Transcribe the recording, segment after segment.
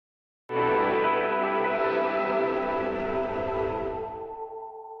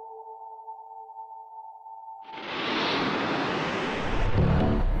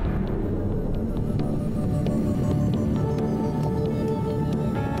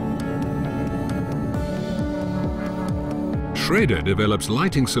Schréder develops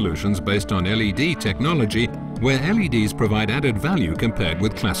lighting solutions based on LED technology, where LEDs provide added value compared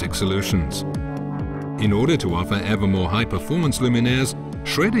with classic solutions. In order to offer ever more high-performance luminaires,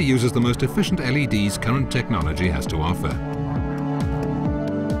 Schréder uses the most efficient LEDs current technology has to offer.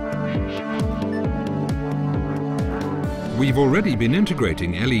 We've already been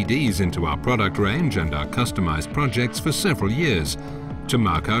integrating LEDs into our product range and our customized projects for several years to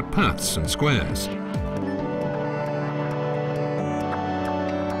mark out paths and squares.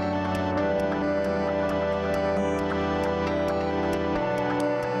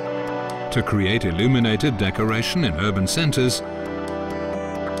 To create illuminated decoration in urban centers,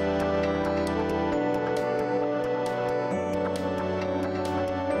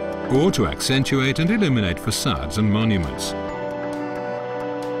 or to accentuate and illuminate facades and monuments.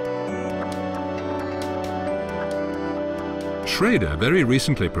 Schréder very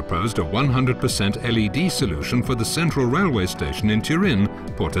recently proposed a 100% LED solution for the central railway station in Turin,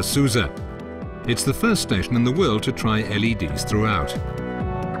 Porta Susa. It's the first station in the world to try LEDs throughout.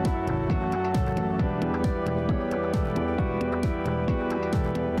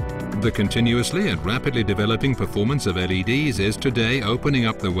 The continuously and rapidly developing performance of LEDs is today opening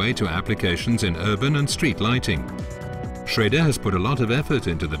up the way to applications in urban and street lighting. Schréder has put a lot of effort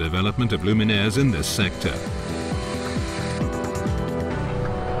into the development of luminaires in this sector.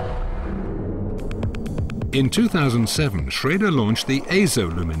 In 2007, Schréder launched the ESO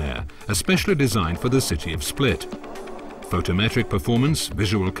luminaire, especially designed for the city of Split. Photometric performance,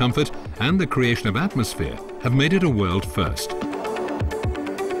 visual comfort, and the creation of atmosphere have made it a world first.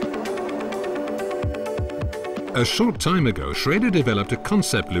 A short time ago, Schréder developed a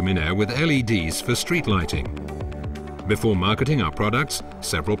concept luminaire with LEDs for street lighting. Before marketing our products,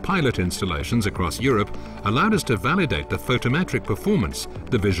 several pilot installations across Europe allowed us to validate the photometric performance,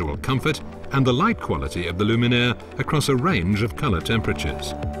 the visual comfort, and the light quality of the luminaire across a range of color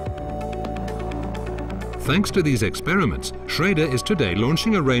temperatures. Thanks to these experiments, Schréder is today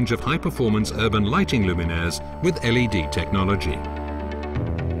launching a range of high-performance urban lighting luminaires with LED technology.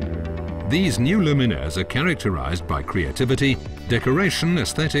 These new luminaires are characterized by creativity, decoration,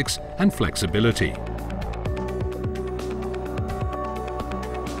 aesthetics, and flexibility.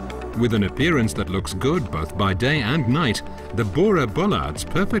 With an appearance that looks good both by day and night, the Bora bollards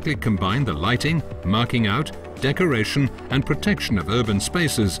perfectly combine the lighting, marking out, decoration, and protection of urban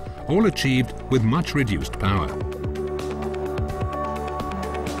spaces, all achieved with much reduced power.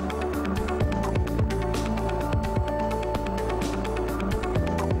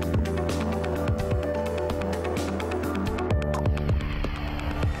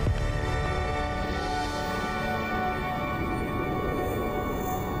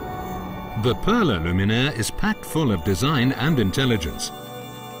 The Perla luminaire is packed full of design and intelligence.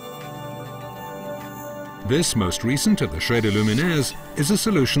 This most recent of the Schréder luminaires is a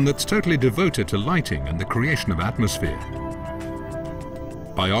solution that's totally devoted to lighting and the creation of atmosphere.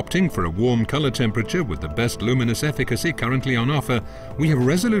 By opting for a warm color temperature with the best luminous efficacy currently on offer, we have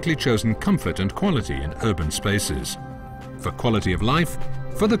resolutely chosen comfort and quality in urban spaces. For quality of life,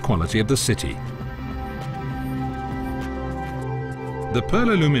 for the quality of the city. The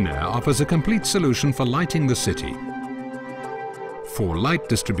Perla luminaire offers a complete solution for lighting the city. 4 light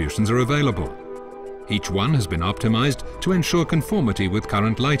distributions are available. Each one has been optimized to ensure conformity with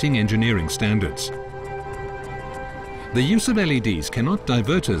current lighting engineering standards. The use of LEDs cannot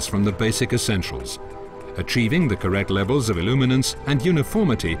divert us from the basic essentials, achieving the correct levels of illuminance and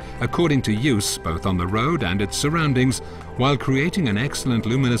uniformity according to use both on the road and its surroundings, while creating an excellent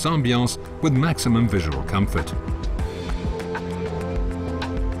luminous ambiance with maximum visual comfort.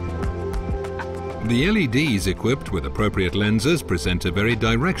 The LEDs equipped with appropriate lenses present a very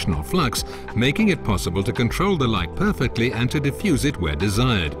directional flux, making it possible to control the light perfectly and to diffuse it where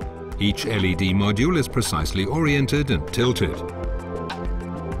desired. Each LED module is precisely oriented and tilted.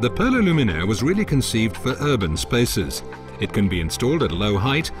 The Perla luminaire was really conceived for urban spaces. It can be installed at low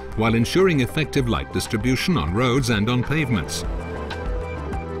height while ensuring effective light distribution on roads and on pavements.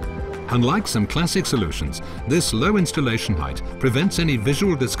 Unlike some classic solutions, this low installation height prevents any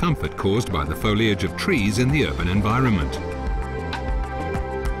visual discomfort caused by the foliage of trees in the urban environment.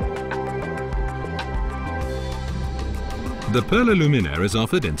 The Perla luminaire is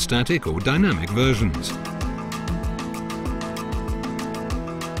offered in static or dynamic versions.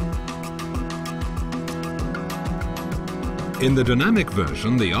 In the dynamic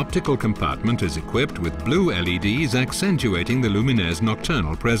version, the optical compartment is equipped with blue LEDs accentuating the luminaire's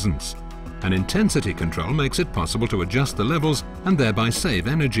nocturnal presence. An intensity control makes it possible to adjust the levels and thereby save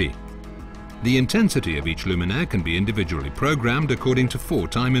energy. The intensity of each luminaire can be individually programmed according to 4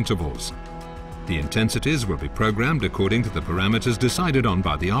 time intervals. The intensities will be programmed according to the parameters decided on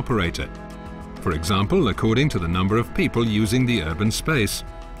by the operator. For example, according to the number of people using the urban space.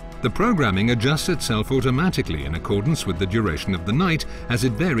 The programming adjusts itself automatically in accordance with the duration of the night as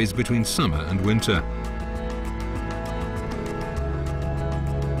it varies between summer and winter.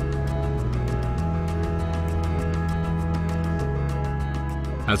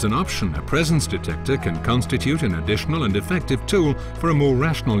 As an option, a presence detector can constitute an additional and effective tool for a more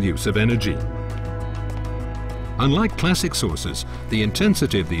rational use of energy. Unlike classic sources, the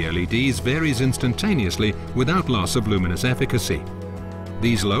intensity of the LEDs varies instantaneously without loss of luminous efficacy.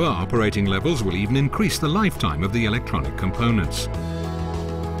 These lower operating levels will even increase the lifetime of the electronic components.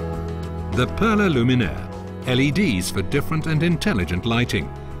 The Perla Luminaire, LEDs for different and intelligent lighting.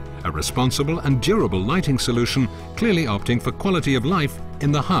 A responsible and durable lighting solution, clearly opting for quality of life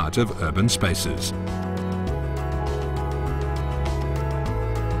in the heart of urban spaces.